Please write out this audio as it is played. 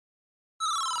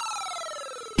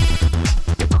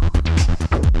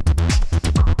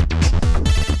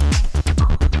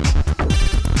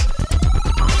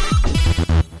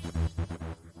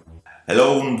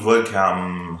Hello and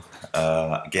welcome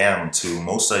again to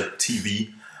Mosaic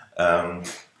TV.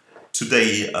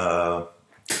 Today,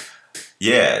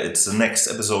 it's the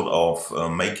next episode of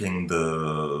making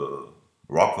the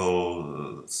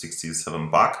Rockwell 67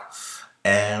 bug,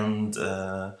 and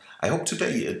I hope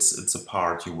today it's a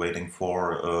part you're waiting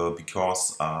for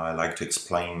because I like to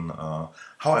explain how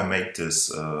I made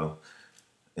this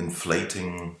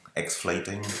exflating,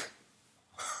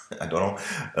 I don't know,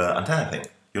 antenna thing.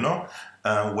 You know,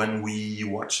 when we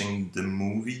watching the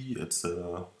movie, it's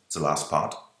the last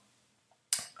part,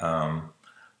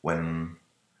 when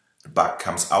the bug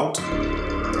comes out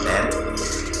and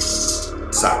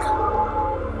zack.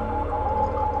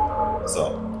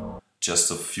 So,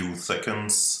 just a few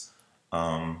seconds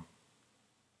here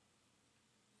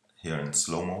in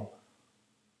slow-mo.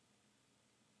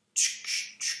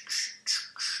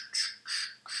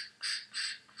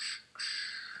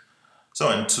 So,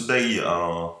 and today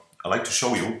I like to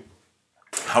show you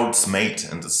how it's made,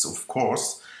 and it's of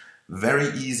course very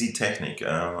easy technique.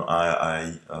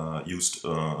 I used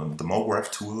the mograph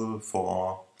tool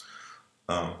for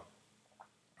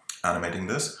animating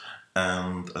this,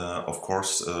 and of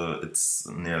course it's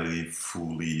nearly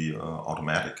fully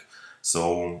automatic.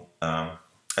 So I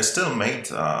still made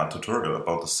a tutorial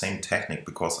about the same technique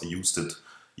because I used it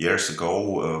years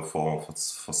ago for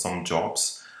some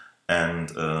jobs.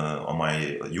 And on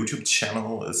my YouTube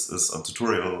channel is a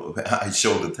tutorial where I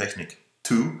show the technique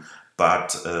too,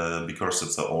 but because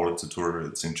it's an old tutorial,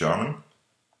 it's in German.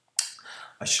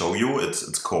 I show you,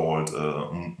 it's called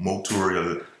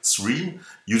Motutorial 3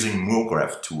 using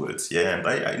mograph tools. Yeah, and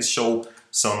I show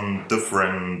some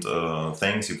different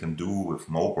things you can do with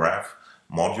mograph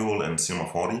module and Cinema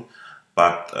 40,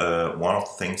 but one of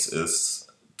the things is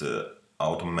the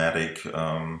automatic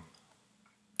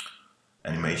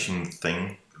animation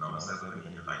thing.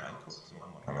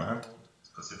 Moment.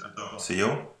 See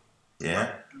you?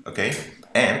 Yeah. Okay.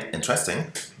 And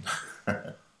interesting.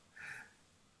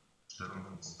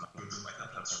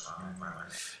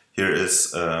 Here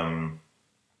is I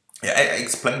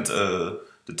explained the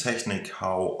technique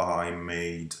how I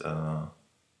made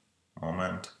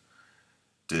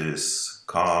this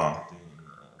car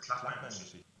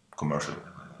commercial.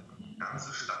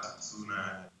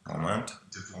 Moment.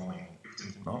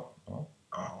 No.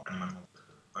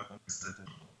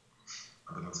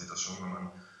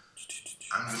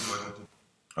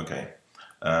 Okay,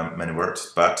 many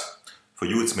words, but for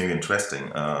you it's maybe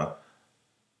interesting.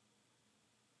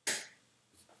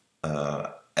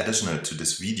 Additional to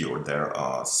this video, there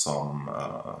are some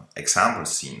example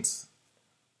scenes,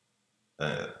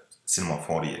 Cinema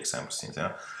 40 example scenes.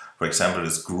 Yeah, for example,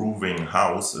 this grooving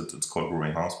house. It's called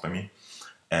grooving house by me,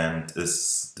 and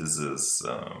this is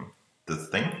the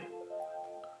thing.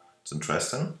 It's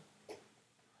interesting.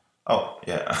 Oh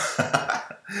yeah.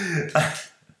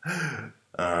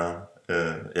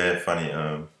 Yeah, funny.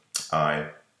 I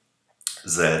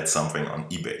said something on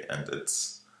eBay and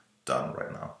it's done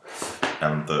right now.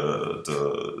 And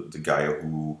the guy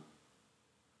who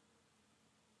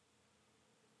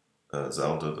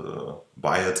sold it,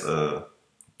 buy it,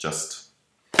 just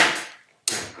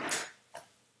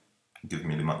give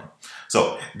me the money.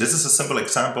 So this is a simple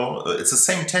example. It's the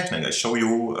same technique. I show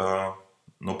you,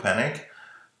 no panic,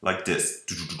 like this.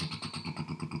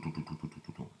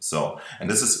 So, and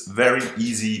this is very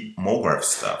easy mograph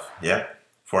stuff. Yeah.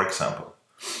 For example,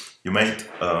 you made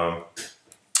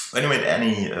when you made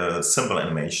any simple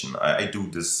animation. I do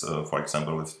this, for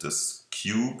example, with this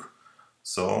cube.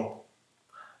 So,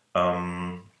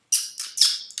 what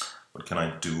can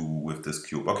I do with this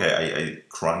cube? Okay, I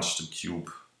crunch the cube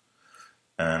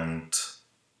and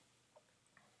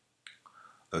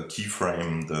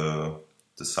keyframe the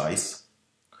size,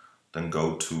 then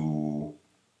go to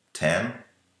 10,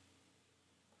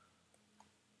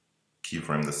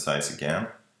 keyframe the size again,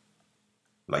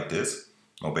 like this,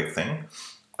 no big thing.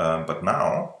 But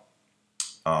now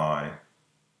I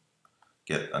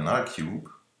get another cube,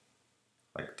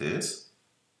 like this,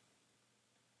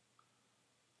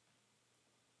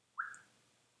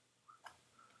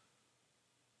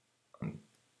 on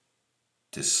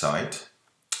this side,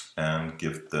 and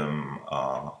give them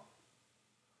a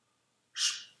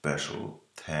special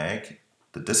tag,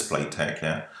 the display tag.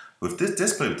 Yeah, with this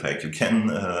display tag you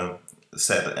can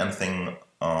set anything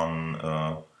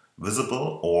on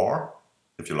visible, or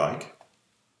if you like,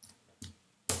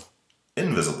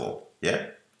 invisible. Yeah,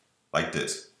 like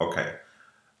this. Okay,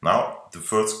 now the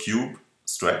first cube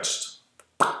stretched,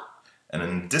 and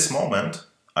in this moment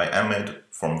I animate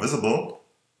from visible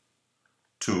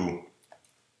to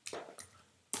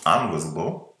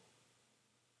invisible.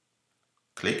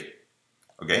 Click.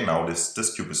 Okay, now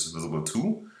this cube is visible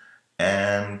too.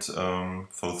 And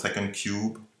for the second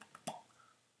cube,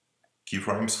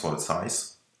 keyframes for the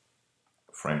size,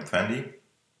 frame 20,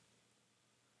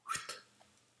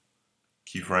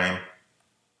 keyframe,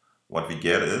 what we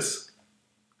get is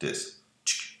this.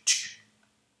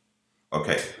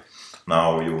 Okay,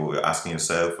 now you're asking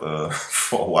yourself,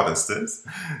 for what is this?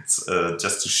 It's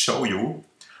just to show you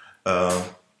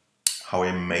how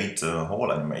I made the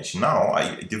whole animation. Now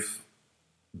I give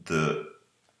the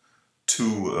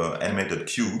two animated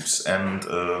cubes, and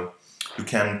you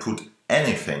can put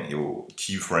anything, you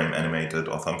keyframe animated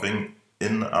or something,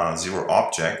 in a zero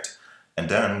object, and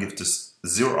then give this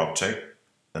zero object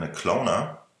in a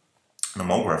cloner, in a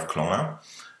mograph cloner,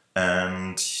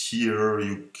 and here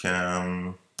you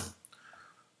can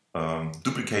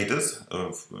duplicate it.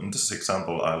 In this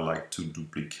example, I like to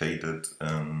duplicate it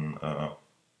in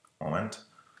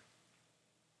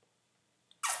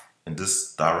in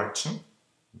this direction.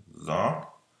 So,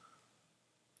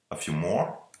 a few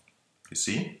more, you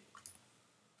see.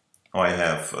 Now I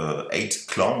have 8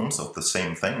 clones of the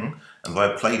same thing, and when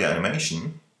I play the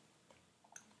animation,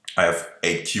 I have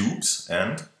 8 cubes,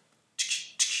 and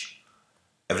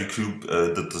every cube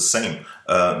did the same.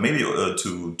 Maybe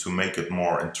to make it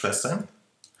more interesting,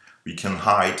 we can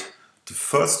hide the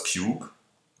first cube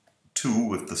 2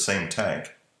 with the same tag.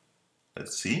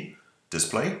 Let's see,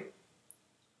 display,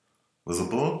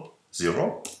 visible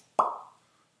 0,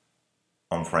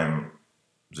 on frame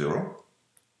 0,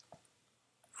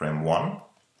 frame 1,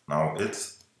 now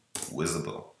it's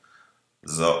visible.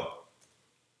 So,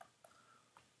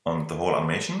 on the whole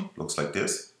animation looks like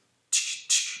this.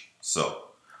 So,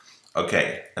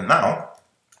 okay, and now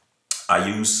I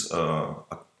use a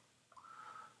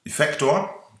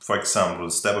effector, for example,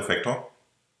 step effector,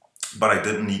 but I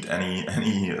didn't need any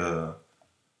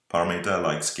parameter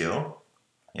like scale.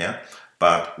 Yeah,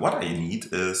 but what I need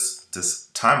is this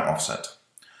time offset.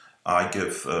 I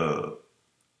give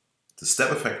the step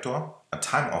effector a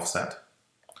time offset.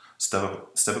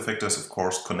 Step effector is of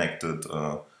course connected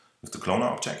with the cloner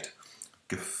object.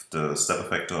 Give the step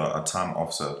effector a time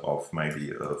offset of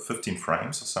maybe 15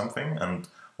 frames or something, and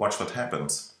watch what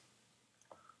happens.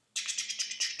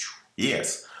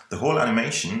 Yes, the whole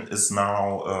animation is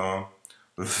now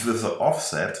with the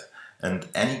offset, and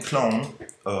any clone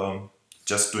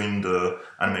just doing the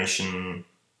animation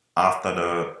after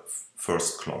the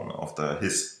first clone of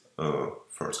his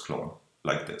first clone,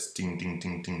 like this, ding ding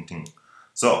ding ding ding.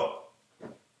 So,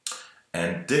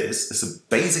 and this is a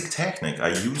basic technique I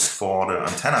use for the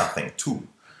antenna thing too,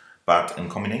 but in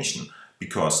combination,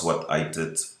 because what I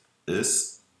did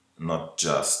is not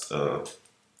just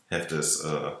have this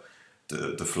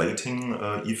the deflating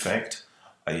effect.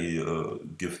 I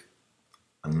give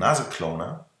another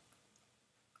cloner,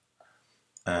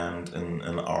 and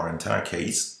in our antenna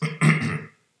case,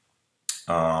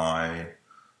 I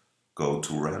go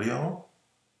to radial.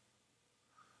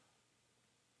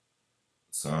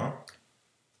 So,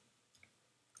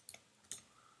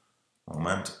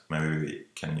 moment, maybe we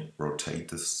can rotate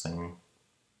this thing.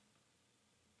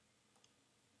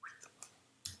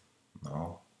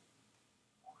 No.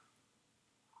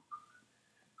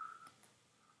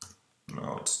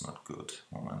 No, it's not good.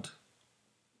 Moment.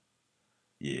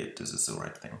 Yeah, this is the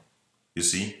right thing. You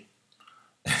see?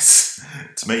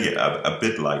 It's maybe a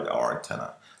bit like our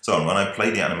antenna. So when I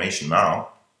play the animation now,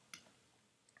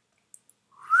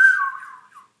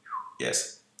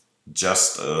 yes,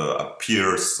 just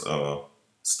appears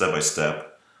step by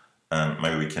step, and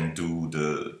maybe we can do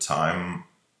the time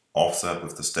offset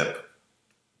with the step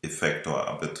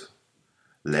effector a bit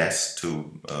less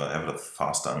to have a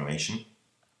faster animation.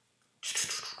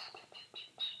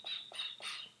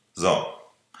 So,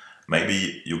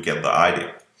 maybe you get the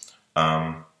idea.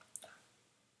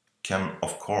 Can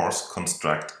of course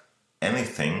construct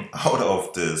anything out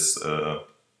of this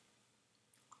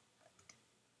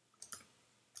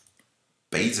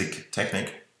basic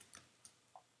technique.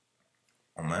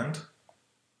 Moment.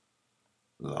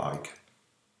 Like,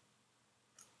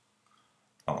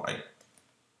 oh, like,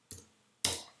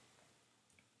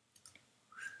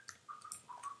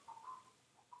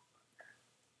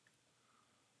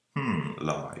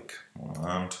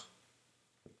 moment,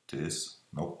 like this,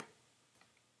 nope.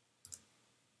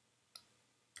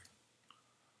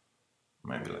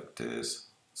 Maybe like this,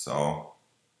 so,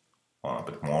 a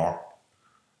bit more.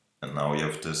 And now you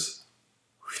have this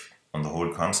on the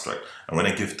whole construct. And when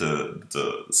I give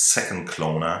the second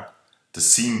cloner the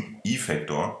seam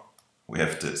effector, we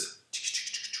have this.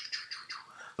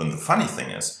 Then the funny thing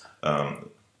is,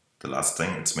 the last thing,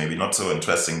 it's maybe not so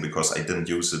interesting because I didn't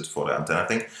use it for the antenna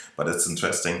thing, but it's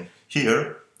interesting.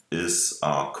 Here is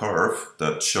a curve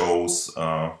that shows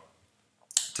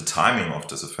the timing of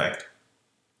this effect.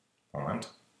 Moment.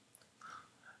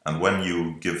 And when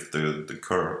you give the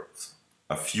curve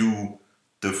a few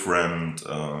different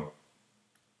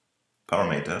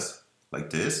parameters, like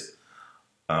this,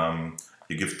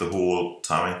 you give the whole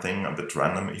timing thing a bit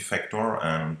random effect,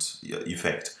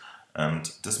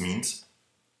 and this means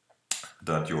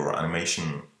that your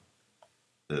animation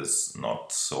is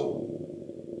not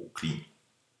so clean,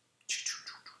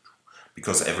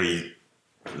 because every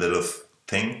little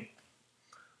thing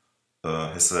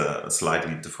has a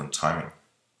slightly different timing.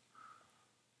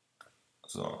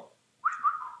 So,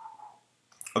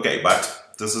 okay,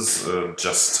 but this is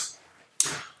just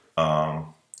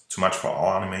too much for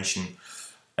our animation.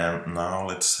 And now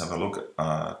let's have a look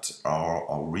at our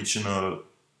original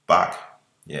bug.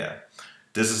 Yeah,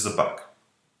 this is the bug.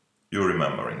 You're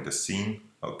remembering the scene,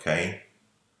 okay?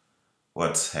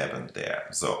 What's happened there?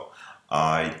 So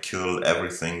I killed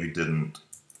everything we didn't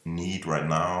need right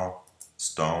now.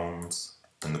 Stones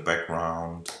in the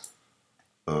background,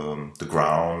 the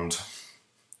ground.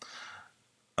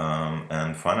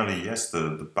 And finally, yes,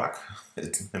 the bug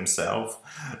himself.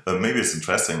 Maybe it's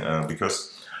interesting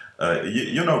because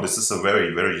you know, this is a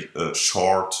very, very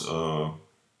short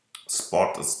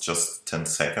spot. It's just 10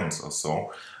 seconds or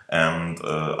so, and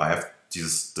I have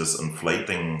this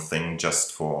inflating thing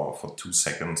just for 2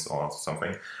 seconds or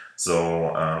something.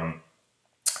 So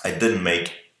I didn't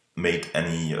made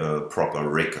any proper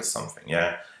rig or something.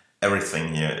 Yeah,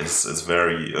 everything here is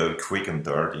very quick and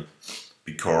dirty,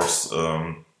 because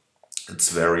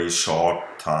it's very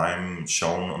short time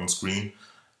shown on screen,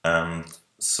 and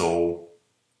so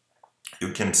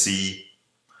you can see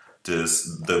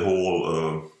the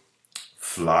whole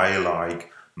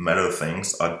fly-like metal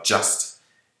things are just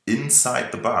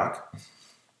inside the bug.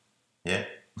 Yeah,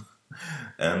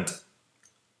 and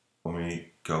when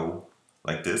we go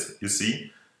like this, you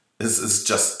see this is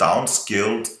just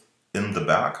downscaled in the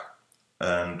bug,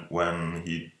 and when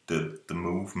he did the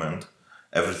movement,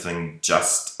 everything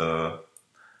just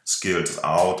scales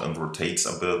out and rotates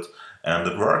a bit, and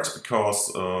it works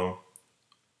because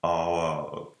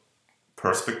our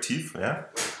perspective, yeah,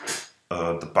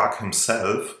 the bug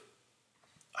himself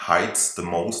hides the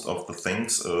most of the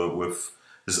things with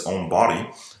his own body,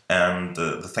 and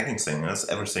the second thing is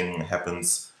everything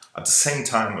happens at the same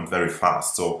time and very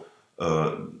fast. So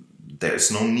there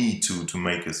is no need to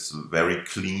make it very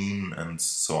clean and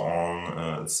so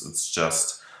on. It's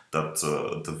just that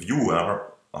the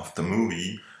viewer of the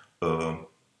movie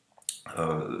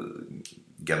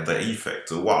get the effect.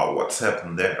 So, wow, what's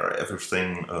happened there?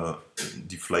 Everything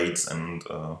deflates and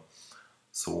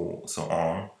so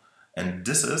on. And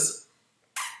this is,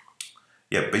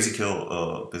 yeah,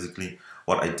 basically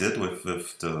what I did with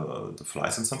the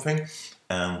flies and something.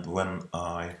 And when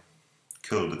I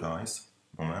kill the guys,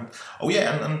 moment. Oh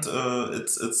yeah, and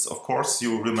it's of course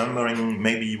you remembering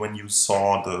maybe when you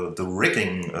saw the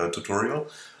rigging tutorial,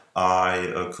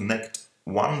 I connect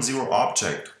one zero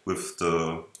object with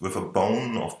a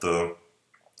bone of the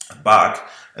bug,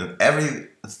 and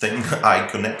everything I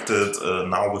connected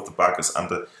now with the bug is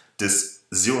under this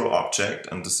zero object,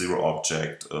 and the zero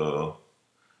object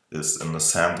is in the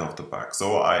center of the bug.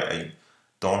 So I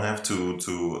don't have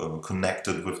to connect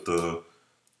it with the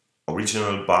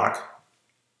original bug.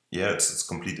 Yeah, it's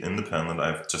complete independent.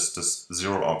 I have just this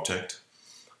zero object.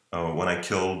 When I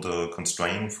kill the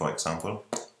constraint, for example,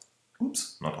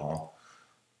 oops, not all,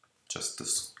 just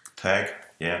this tag,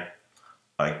 yeah,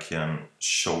 I can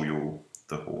show you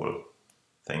the whole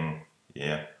thing,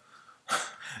 yeah.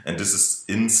 And this is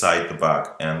inside the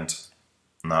bug, and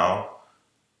now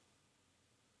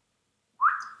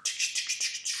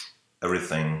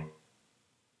everything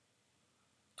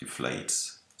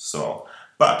deflates. So,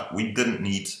 but we didn't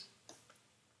need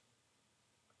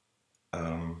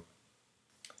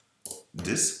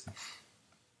this.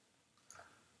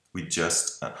 We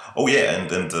just oh yeah, and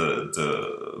then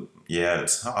the yeah,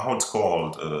 it's how it's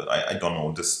called. I don't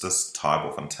know, this type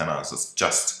of antennas. It's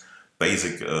just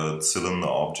basic cylinder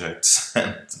objects,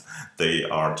 and they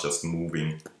are just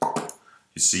moving.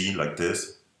 You see, like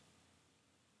this.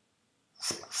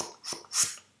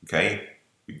 Okay,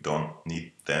 we don't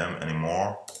need them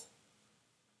anymore.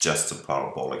 Just a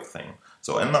parabolic thing.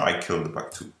 So, and now I kill the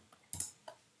bug too.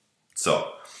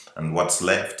 So, and what's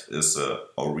left is an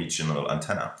original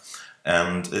antenna.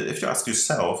 And if you ask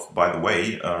yourself, by the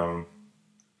way,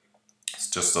 it's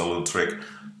just a little trick.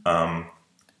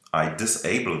 I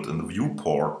disabled in the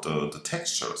viewport the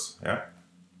textures, yeah,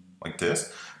 like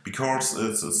this, because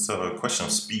it's a question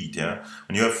of speed, yeah.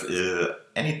 When you have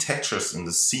any textures in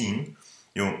the scene,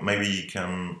 Maybe you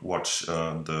can watch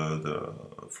the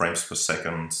frames per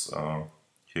second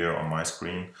here on my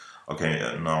screen.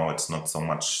 Okay, now it's not so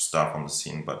much stuff on the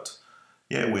scene, but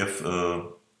yeah, we have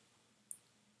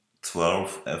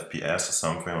 12 FPS or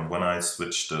something, and when I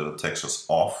switch the textures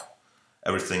off,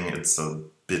 everything it's a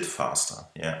bit faster,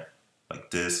 yeah,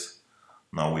 like this.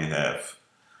 Now we have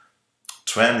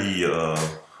 20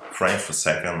 frames per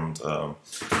second.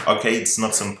 Okay, it's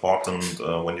not so important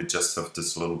when you just have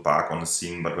this little bug on the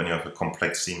scene, but when you have a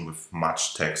complex scene with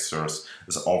much textures,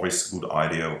 it's always a good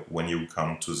idea when you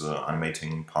come to the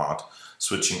animating part,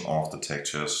 switching off the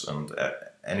textures, and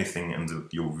anything in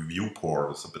your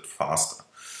viewport is a bit faster.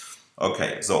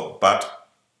 Okay, so, but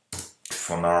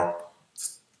for now,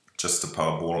 just the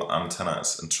parabolic antenna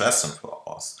is interesting for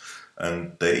us.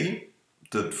 And they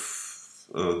did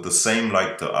the same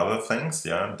like the other things,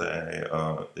 yeah, they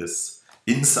is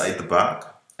inside the bug,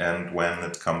 and when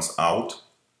it comes out,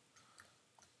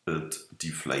 it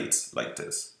deflates like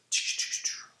this.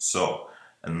 So,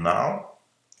 and now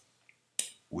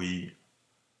we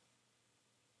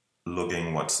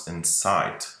looking what's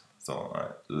inside. So I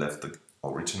left the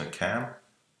original cam.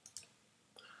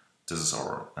 This is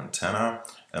our antenna,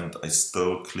 and I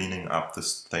still cleaning up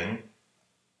this thing.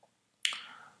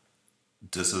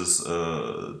 This is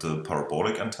the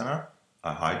parabolic antenna.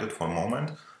 I hide it for a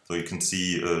moment, so you can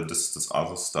see this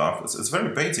other stuff. It's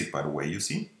very basic, by the way. You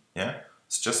see, yeah,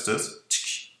 it's just this.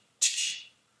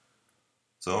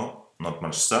 So not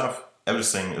much stuff.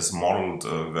 Everything is modeled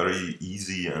very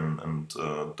easy and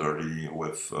dirty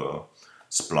with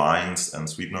splines and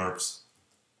sweeteners.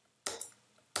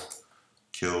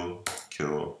 Kill,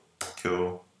 kill,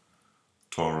 kill,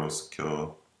 torus,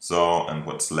 kill. So, and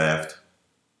what's left?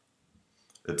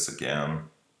 It's again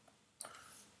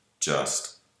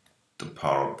just the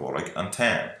parabolic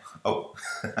antenna. Oh,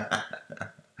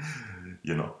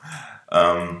 you know.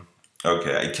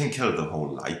 Okay, I can kill the whole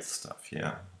light stuff.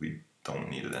 Yeah, we don't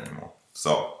need it anymore.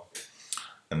 So,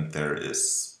 and there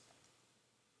is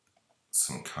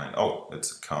some kind. Oh,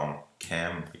 it's a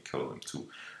cam. We kill them too.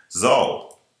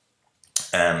 So,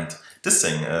 and this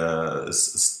thing is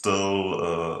still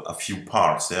a few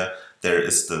parts. Yeah, there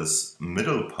is this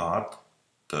middle part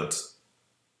that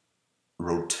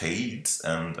rotates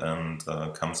and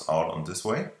comes out on this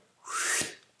way.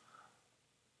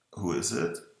 Who is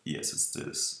it? Yes, it's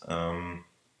this.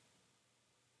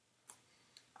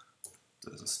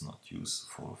 This is not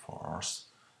useful for us.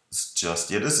 It's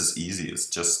just, yeah, this is easy. It's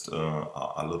just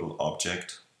a little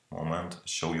object. Moment,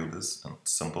 show you this, and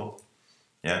it's simple.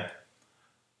 Yeah.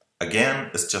 Again,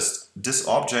 it's just this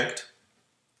object,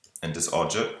 and this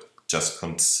object just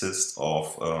consists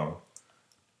of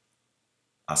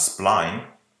a spline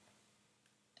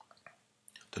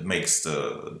that makes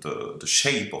the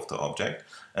shape of the object,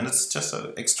 and it's just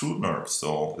an extrude nerve,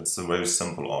 so it's a very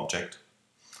simple object.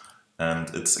 And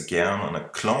it's again on a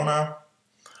cloner,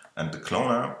 and the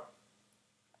cloner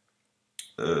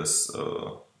is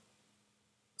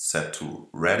set to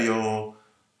radial,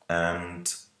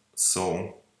 and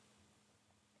so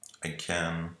I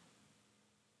can,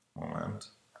 moment,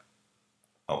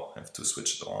 oh, I have to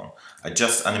switch it on. I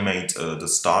just animate the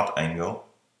start angle.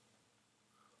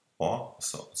 Oh,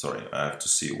 so sorry, I have to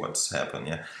see what's happened.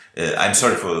 Yeah, I'm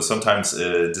sorry for sometimes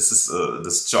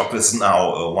this job is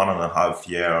now 1.5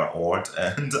 years old,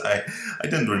 and I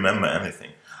didn't remember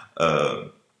anything,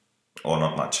 or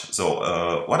not much.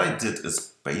 So what I did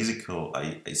is basically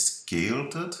I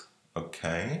scaled it.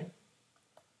 Okay,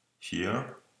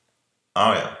 here.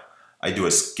 Oh yeah, I do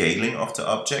a scaling of the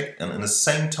object, and in the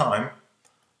same time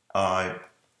I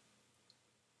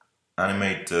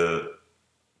animate the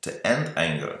end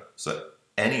angle. So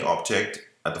any object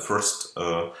at the first,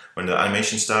 when the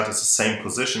animation starts, it's the same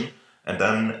position, and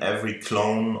then every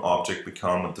clone object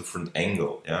becomes a different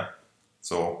angle. Yeah,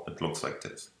 so it looks like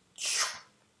this.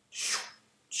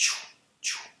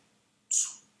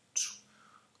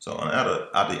 So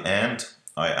at the end,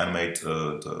 I animate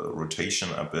the rotation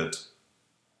a bit.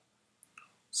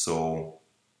 So,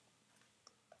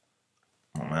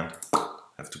 moment,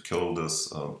 have to kill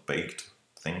this baked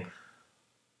thing.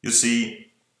 You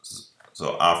see,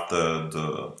 so after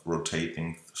the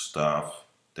rotating stuff,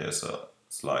 there's a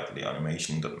slightly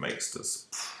animation that makes this.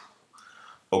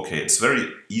 Okay, it's very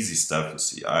easy stuff, you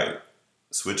see. I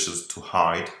switch this to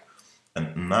hide,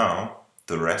 and now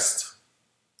the rest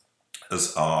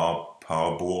is our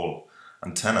parabolic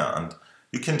antenna. And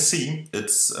you can see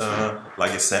it's,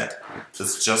 like I said,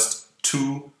 it's just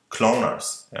two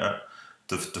cloners. Yeah?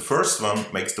 The first one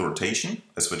makes the rotation,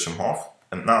 I switch them off.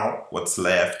 And now what's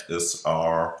left is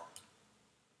our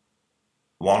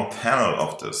one panel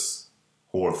of this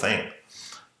whole thing.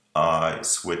 I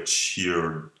switch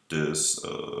here this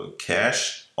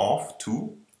cache off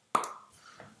too,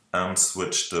 and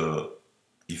switch the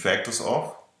effectors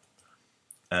off,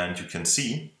 and you can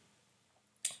see,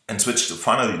 and switch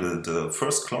finally the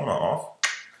first cloner off,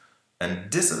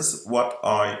 and this is what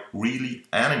I really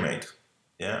animate.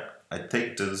 Yeah, I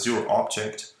take the zero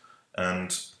object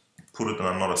and put it in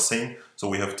another scene, so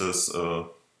we have this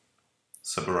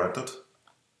separated.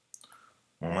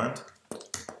 Moment.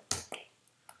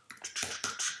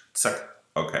 Zack.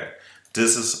 Okay,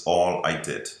 this is all I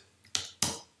did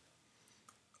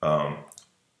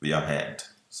via hand.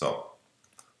 So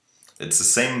it's the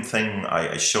same thing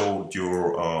I showed you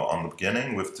on the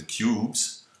beginning with the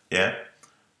cubes. Yeah.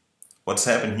 What's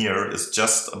happened here is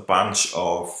just a bunch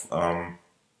of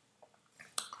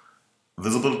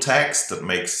visible text that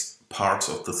makes parts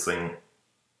of the thing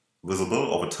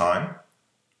visible over time,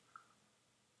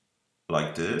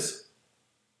 like this,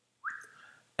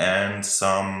 and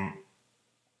some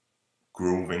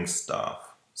grooving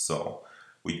stuff. So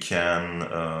we can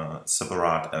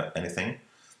separate anything.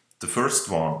 The first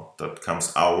one that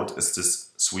comes out is this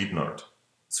sweetener,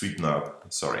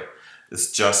 sorry.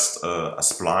 It's just a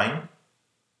spline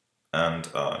and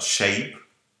a shape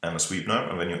and a sweetener,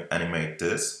 and when you animate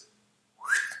this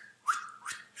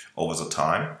over the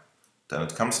time, then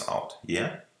it comes out,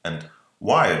 yeah? And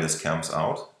while this comes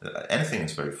out, anything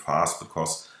is very fast,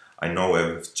 because I know I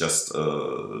have just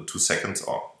 2 seconds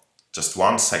or just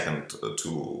 1 second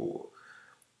to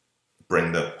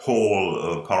bring the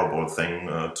whole Parabolic thing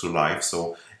to life.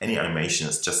 So any animation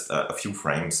is just a few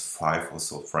frames, 5 or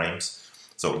so frames.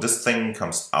 So this thing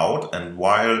comes out, and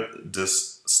while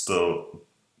this still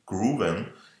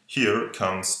grooving, here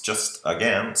comes just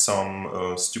again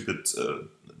some stupid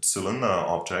cylinder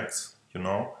objects, you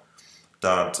know,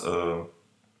 that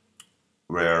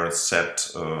were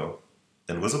set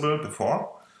invisible before,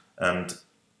 and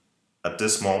at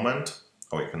this moment,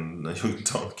 oh, you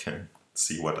can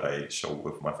see what I show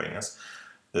with my fingers.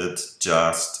 It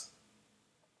just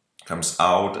comes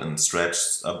out and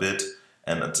stretches a bit,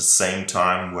 and at the same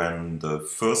time, when the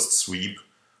first sweep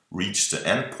reached the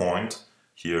end point,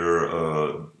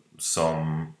 here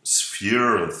some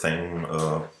sphere thing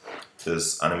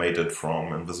is animated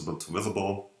from invisible to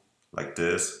visible, like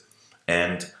this.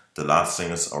 And the last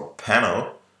thing is our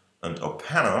panel, and our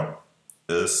panel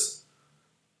is,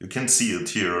 you can see it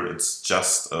here, it's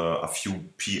just a few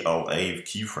PLA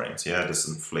keyframes. Yeah, this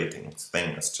inflating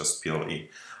thing is just PLA.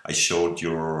 I showed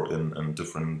you in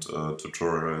different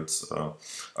tutorials.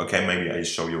 Okay, maybe I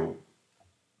show you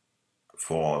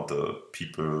for the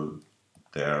people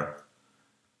there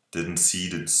didn't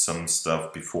see some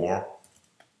stuff before.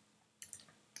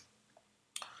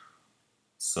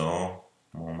 So,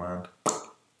 moment.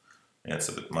 Yeah, it's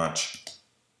a bit much.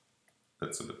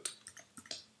 That's a bit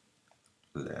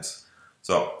less.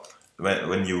 So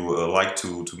when you like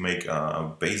to make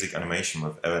a basic animation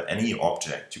with any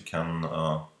object, you can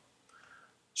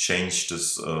change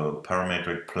this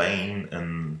parametric plane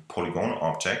in polygon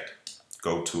object.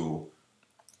 Go to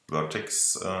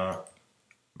vertex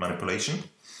manipulation,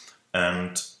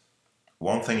 and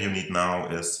one thing you need now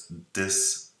is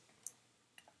this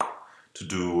to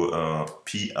do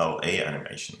PLA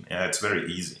animation. Yeah, it's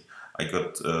very easy.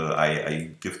 I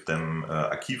give them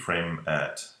a keyframe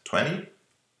at 20,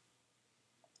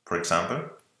 for example,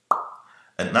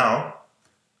 and now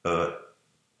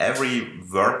every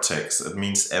vertex, it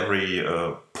means every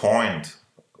point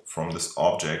from this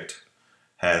object,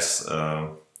 has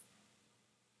a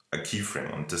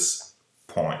keyframe on this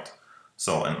point.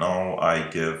 So, and now I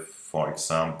give, for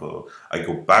example, I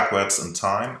go backwards in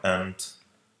time and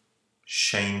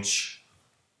change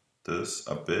this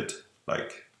a bit,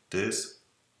 like this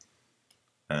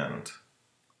and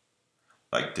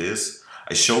like this.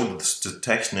 I showed the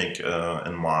technique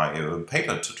in my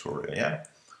paper tutorial, yeah?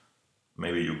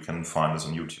 Maybe you can find this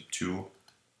on YouTube too.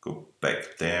 Go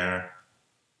back there.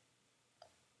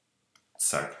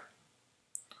 Zack.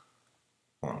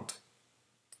 And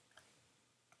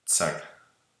zack.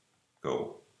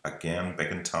 Go again back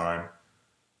in time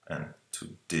and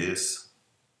to this.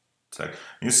 Zack.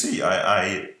 You see,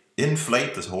 I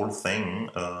inflate this whole thing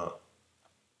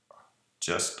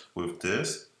just with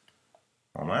this.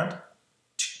 Moment.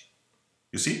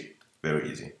 You see? Very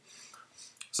easy.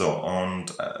 So on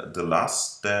the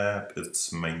last step,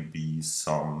 it's maybe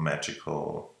some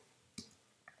magical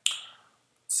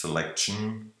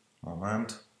selection.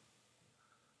 Moment.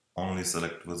 Only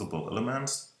select visible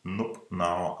elements. Nope.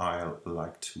 Now I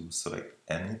like to select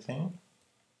anything.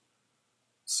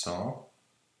 So,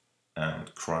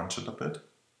 and crunch it a bit.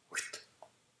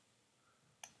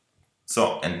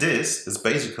 So, and this is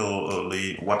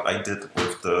basically what I did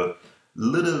with the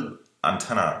little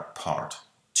antenna part.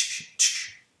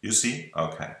 You see?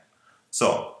 Okay.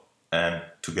 So, and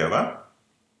together,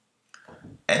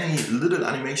 any little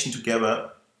animation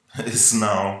together is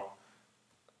now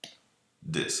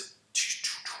this.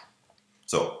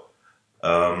 So,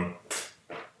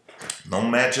 no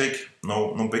magic,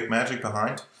 no big magic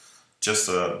behind, just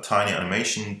a tiny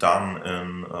animation done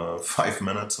in 5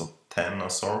 minutes or 10 or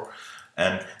so.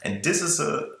 And this is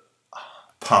a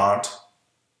part,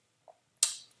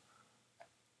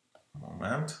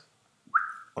 moment,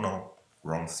 oh no,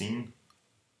 wrong scene,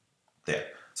 there.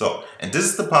 So, and this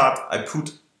is the part I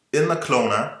put in the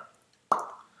cloner,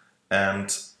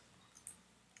 and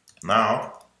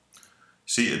now,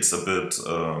 see, it's a bit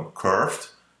curved,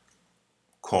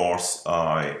 course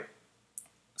I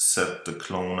set the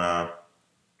cloner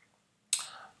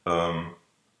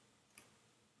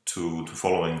to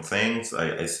following things.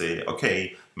 I say,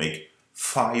 okay, make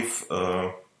 5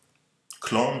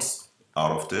 clones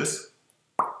out of this.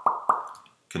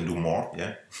 Can do more,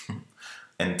 yeah.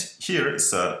 And here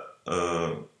is a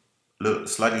little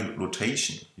slightly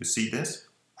rotation. You see this?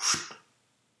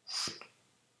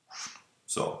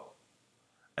 So,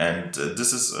 and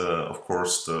this is of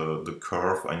course the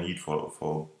curve I need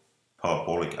for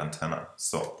parabolic antenna.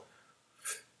 So,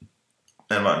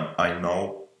 and when I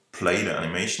now play the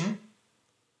animation,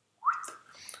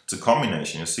 it's a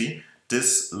combination. You see,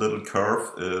 this little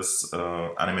curve is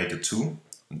animated too,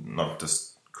 not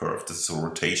this curve. This is a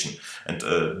rotation, and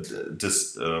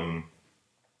this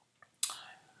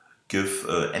give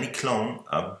any clone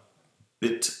a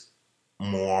bit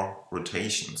more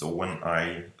rotation. So when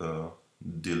I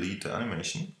delete the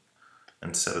animation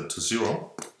and set it to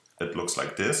 0, it looks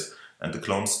like this, and the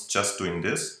clone's just doing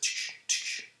this.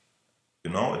 You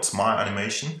know, it's my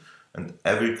animation, and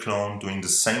every clone doing the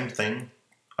same thing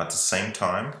at the same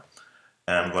time.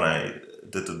 And when I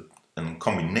did it in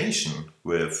combination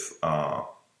with like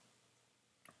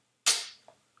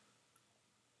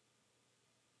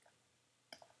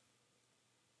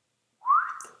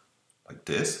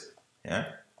this, yeah,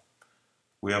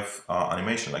 we have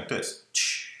animation like this.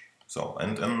 So,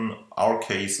 and in our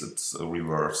case it's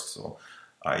reversed. So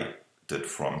I did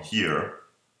from here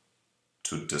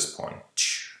to this point.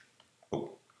 Oh,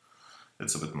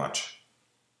 it's a bit much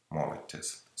more like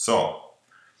this. So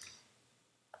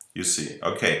you see,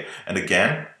 okay, and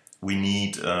again we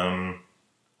need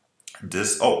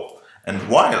this. Oh, and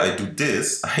while I do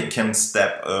this, I can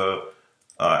step.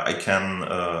 I can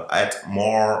add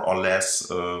more or less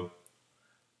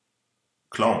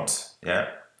clones. Yeah.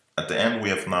 At the end we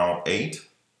have now 8.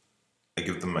 I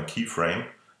give them a keyframe,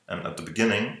 and at the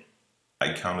beginning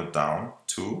I count it down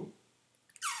to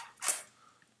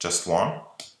just 1,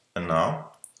 and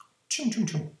now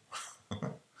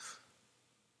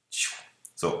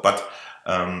so, but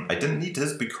I didn't need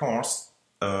this because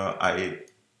I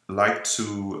like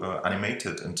to animate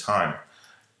it in time,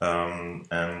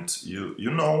 and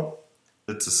you know,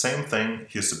 it's the same thing.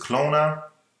 Here's the cloner,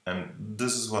 and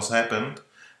this is what's happened,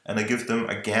 and I give them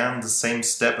again the same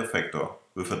step effector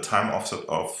with a time offset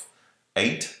of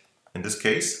 8 in this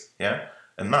case, yeah.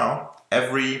 And now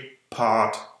every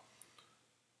part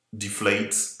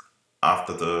deflates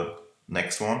after the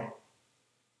next one.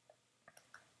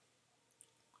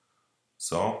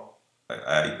 So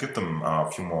I give them a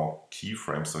few more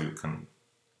keyframes so you can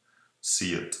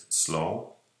see it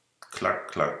slow.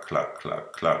 Cluck, cluck, cluck,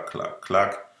 cluck, cluck, cluck,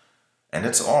 cluck. And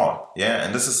that's all. Yeah,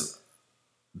 and this is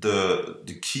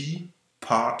the key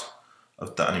part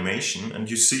of the animation. And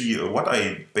you see what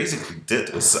I basically did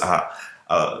is a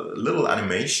little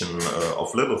animation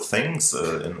of little things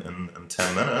in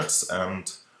 10 minutes,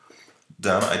 and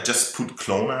then I just put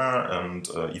cloner and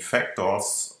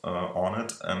effectors on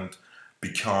it and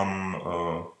become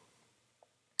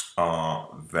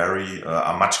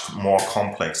a much more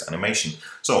complex animation.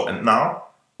 So, and now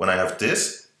when I have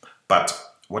this, but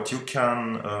what you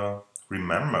can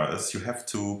remember is you have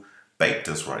to bake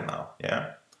this right now.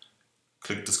 Yeah,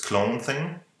 click this clone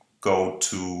thing, go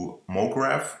to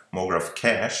mograph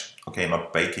cache. Okay,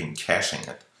 not baking, caching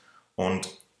it, and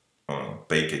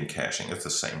baking, caching, it's the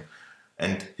same,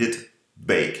 and hit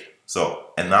bake.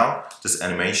 So, and now this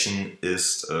animation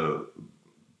is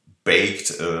baked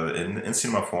in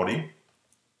Cinema 4D.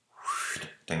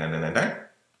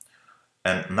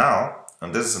 And now,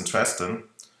 and this is interesting,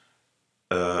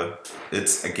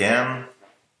 it's again,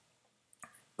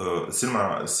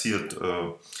 Cinema see it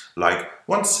like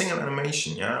one single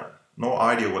animation, yeah? No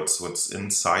idea what's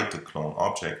inside the clone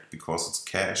object because it's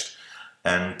cached.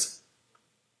 And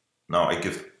now I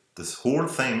give this whole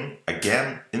thing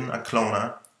again in a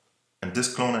cloner And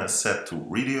this cloner is set to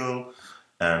radial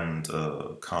and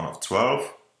count of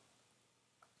 12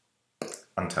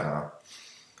 antenna.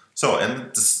 So, and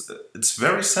it's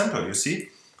very simple, you see.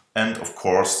 And of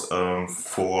course,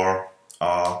 for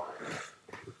our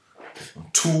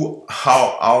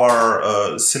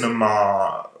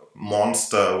cinema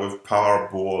monster with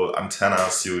Parabolic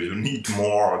antennas, you need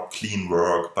more clean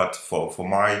work. But for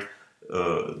my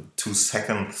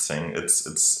 2-second thing,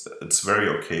 it's very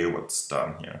okay what's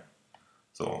done here.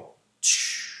 So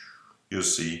you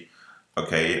see,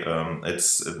 okay,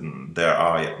 there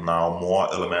are now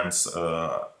more elements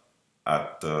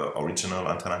at the original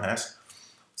antenna has.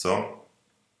 So,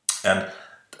 and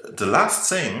the last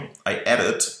thing I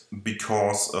added,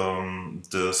 because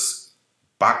this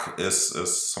bug is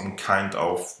some kind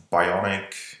of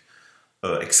bionic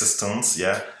existence,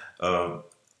 yeah.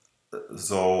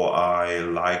 So I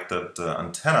like that the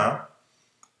antenna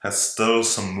has still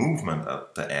some movement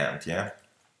at the end, yeah.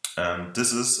 And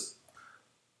this is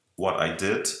what I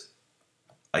did.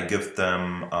 I give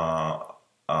them a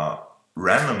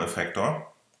random effector,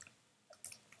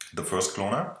 the first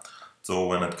cloner. So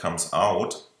when it comes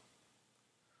out,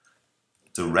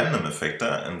 the random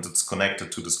effector, and it's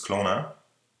connected to this cloner,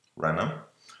 random,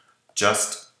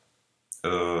 just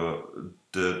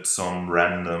did some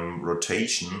random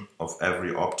rotation of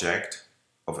every object,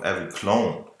 of every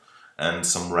clone, and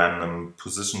some random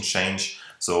position change.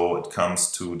 So it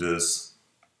comes to this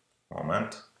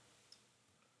moment,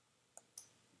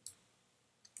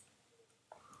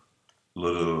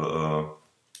 little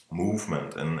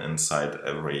movement inside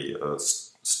every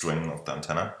string of the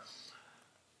antenna.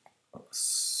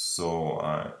 So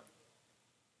I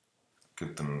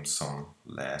give them some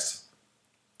less.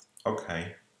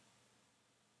 Okay.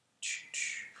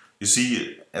 You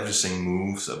see, everything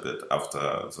moves a bit after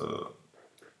the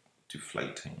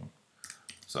deflating.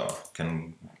 So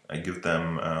can I give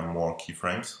them more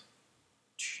keyframes?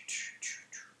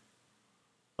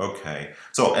 Okay.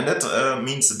 So, and that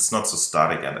means it's not so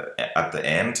static at the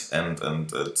end,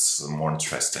 and it's more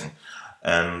interesting.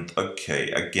 And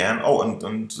okay, again, oh,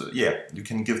 and yeah, you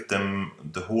can give them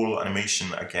the whole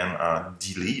animation again a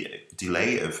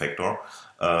delay effector.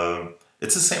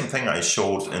 It's the same thing I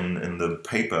showed in the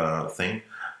paper thing,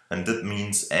 and that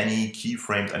means any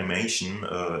keyframed animation,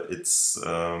 it's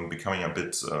becoming a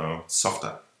bit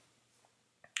softer.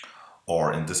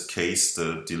 Or in this case,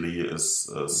 the delay is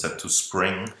set to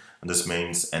spring, and this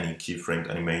means any keyframed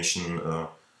animation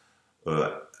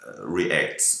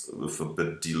reacts with a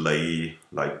bit delay,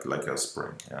 like a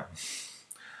spring. Yeah.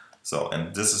 So,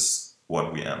 and this is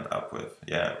what we end up with.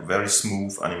 Yeah, very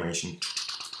smooth animation.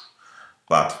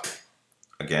 But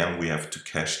again, we have to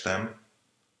cache them,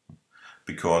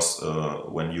 because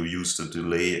when you use the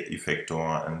delay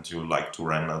effector and you like to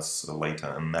render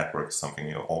later in network something,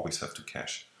 you always have to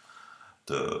cache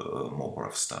the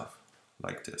mograph stuff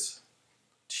like this.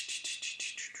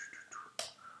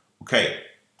 Okay.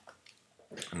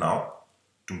 Now,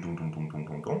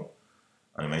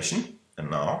 animation, and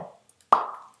now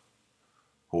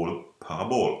whole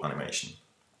parabol animation.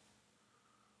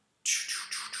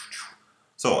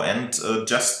 So, and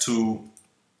just to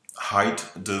hide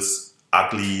this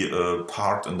ugly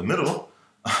part in the middle,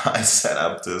 I set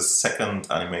up the second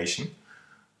animation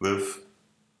with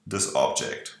this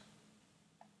object.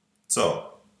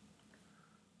 So,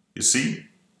 you see,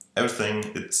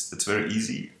 everything, it's very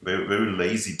easy, very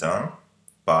lazy done.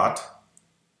 But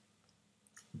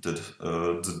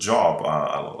the job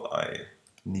I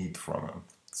need from him.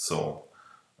 So,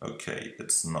 okay,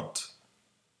 it's not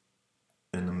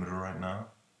in the middle right now.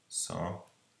 So,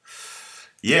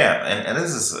 yeah, and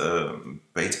this is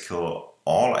basically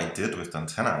all I did with the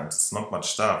antenna. It's not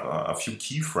much stuff. A few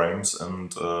keyframes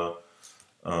and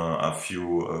a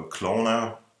few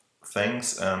cloner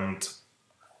things, and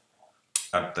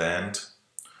at the end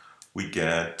we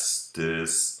get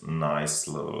this nice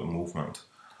little movement.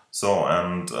 So,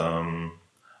 and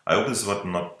I hope this was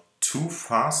not too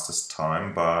fast this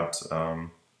time, but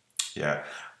yeah,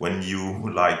 when you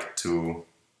like to,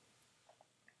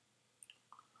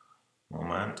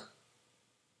 moment,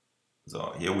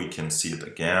 so here we can see it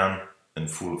again in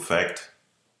full effect.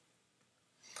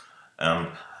 And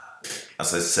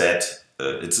as I said,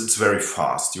 it's very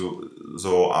fast.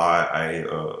 So I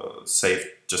saved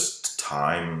just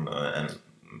time and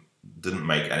didn't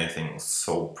make anything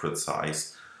so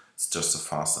precise. It's just a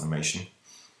fast animation.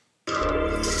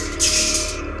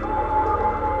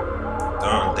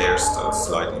 There's the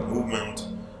sliding movement,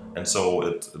 and so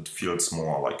it feels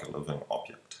more like a living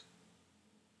object.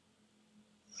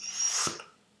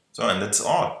 So, and that's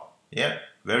all. Yeah,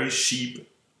 very cheap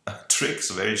tricks,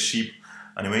 very cheap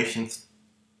animations.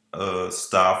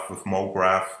 stuff with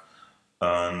mograph,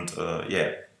 and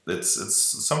yeah, it's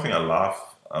something I love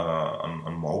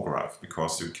on mograph,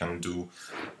 because you can do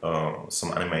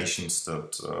some animations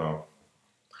that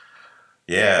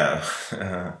yeah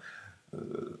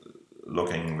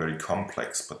looking very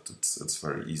complex, but it's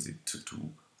very easy to do.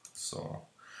 So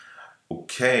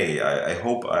okay, I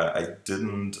hope I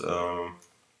didn't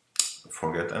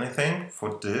forget anything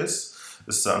for this.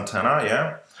 This is the antenna,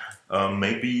 yeah.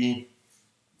 Maybe,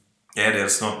 yeah,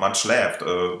 there's not much left.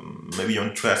 Maybe you're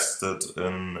interested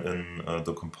in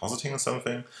the compositing or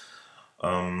something,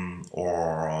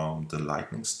 or the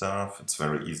lighting stuff. It's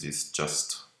very easy. It's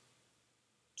just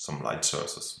some light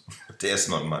sources. There's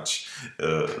not much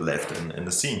left in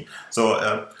the scene.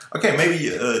 So okay, maybe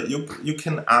you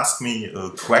can ask me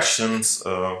questions,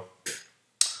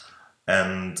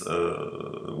 and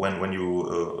when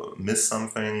you miss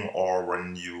something, or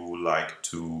when you like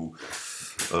to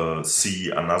see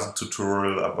another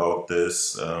tutorial about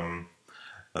this.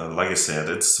 Like I said,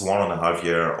 it's 1.5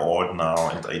 years old now,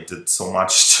 and I did so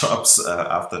much jobs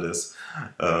after this,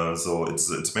 so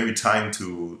it's maybe time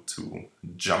to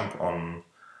jump on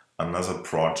another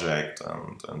project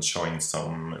and showing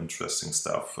some interesting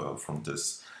stuff from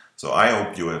this. So I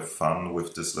hope you have fun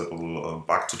with this little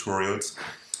bug tutorials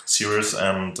series,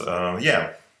 and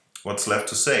yeah, what's left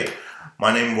to say?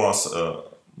 My name was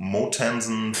Mo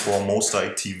Tensen for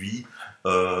Mostly TV.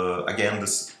 Again,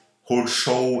 this whole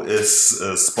show is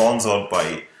sponsored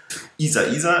by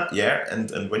Isa, yeah,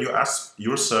 and when you ask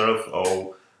yourself,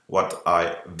 oh, what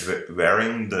I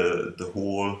wearing the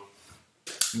whole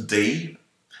day,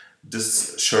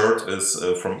 this shirt is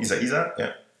from Isa,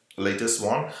 yeah, latest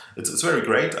one. It's very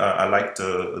great. I like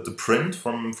the print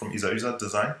from Isa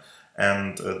design,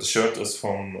 and the shirt is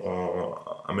from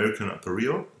American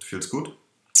Apparel. It feels good,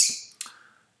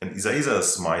 and Isa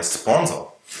is my sponsor.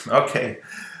 Okay,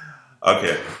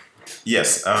 okay.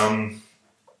 Yes,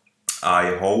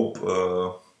 I hope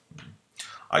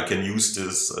I can use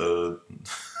this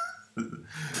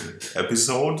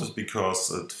episode,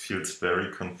 because it feels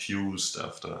very confused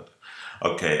after it.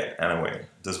 Okay, anyway,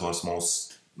 this was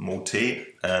Mote,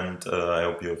 and I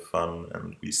hope you have fun,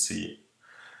 and we see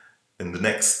in the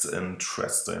next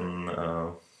interesting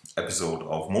episode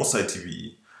of Mostly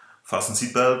TV. Fasten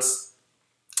seatbelts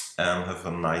and have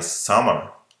a nice summer.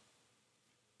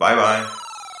 Bye bye.